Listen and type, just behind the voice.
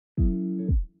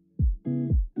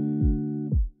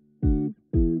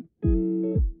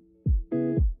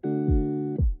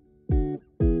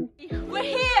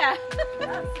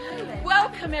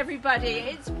Welcome everybody.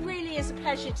 It really is a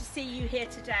pleasure to see you here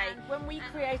today. When we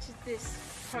created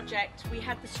this project, we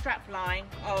had the strapline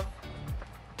of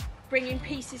bringing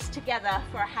pieces together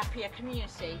for a happier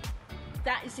community.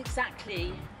 That is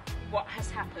exactly what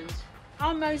has happened.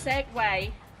 Our Mosaic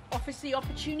Way offers the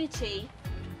opportunity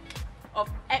of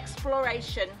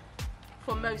exploration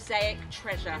for mosaic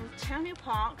treasure in Townhill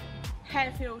Park,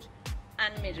 Harefield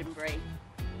and Middenbury.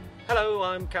 Hello,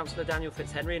 I'm Councillor Daniel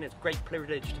Fitzhenry and it's a great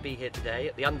privilege to be here today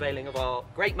at the unveiling of our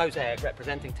great mosaic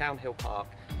representing Townhill Park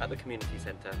at the Community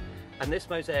Centre. And this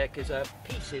mosaic is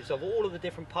pieces of all of the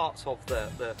different parts of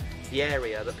the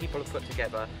area that people have put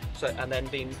together and then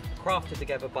been crafted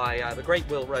together by the great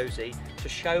Will Rosie to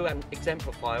show and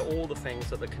exemplify all the things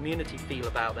that the community feel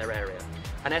about their area.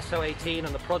 And SO18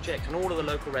 and the project and all of the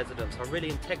local residents are a really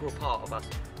integral part of us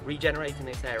regenerating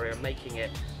this area and making it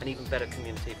an even better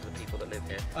community for the people that live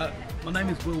here. My name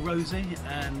is Will Rosie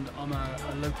and I'm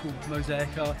a local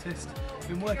mosaic artist. I've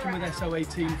been working with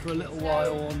SO18 for a little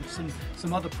while on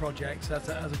some other projects as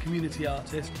a community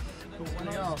artist. But when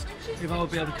I asked if I would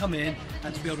be able to come in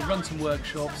and to be able to run some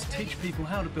workshops, teach people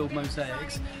how to build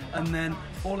mosaics, and then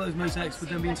all those mosaics would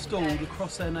then be installed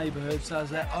across their neighbourhoods as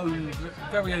their own,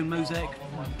 very own mosaic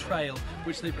trail,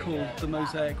 which they've called the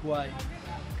Mosaic Way.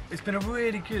 It's been a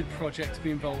really good project to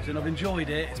be involved in. I've enjoyed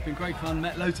it, it's been great fun,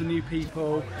 met loads of new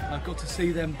people, I've got to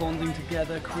see them bonding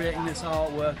together, creating this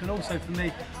artwork, and also for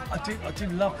me, I do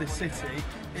love this city.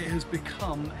 It has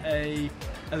become a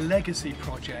legacy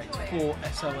project for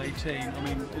SO18. I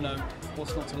mean, you know,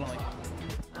 what's not to like?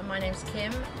 My name's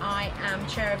Kim. I am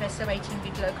chair of SO18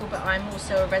 Big Local, but I'm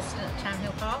also a resident of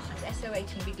Townhill Park.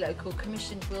 SO18 Big Local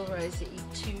commissioned Will Rosie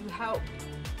to help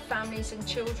families and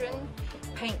children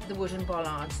paint the wooden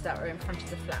bollards that are in front of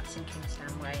the flats in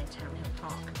Kingston Way and Townhill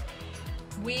Park.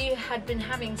 We had been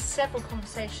having several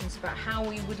conversations about how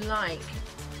we would like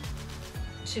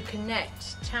to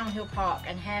connect Townhill Park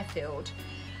and Harefield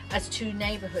as two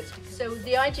neighbourhoods. So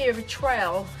the idea of a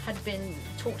trail had been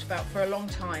talked about for a long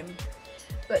time,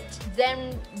 but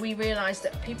then we realised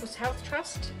that People's Health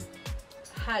Trust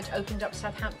had opened up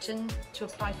Southampton to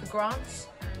apply for grants,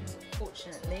 and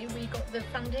fortunately we got the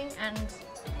funding and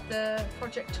the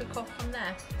project took off from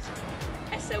there.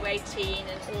 SO18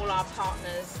 and all our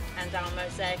partners and our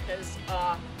mosaicers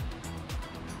are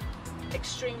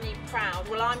extremely proud.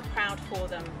 Well, I'm proud for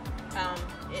them.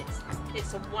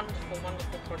 It's a wonderful,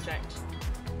 wonderful project.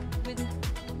 With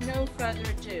no further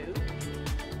ado,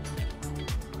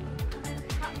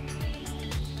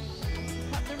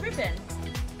 cut the ribbon.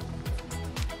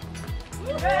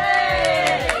 Hooray!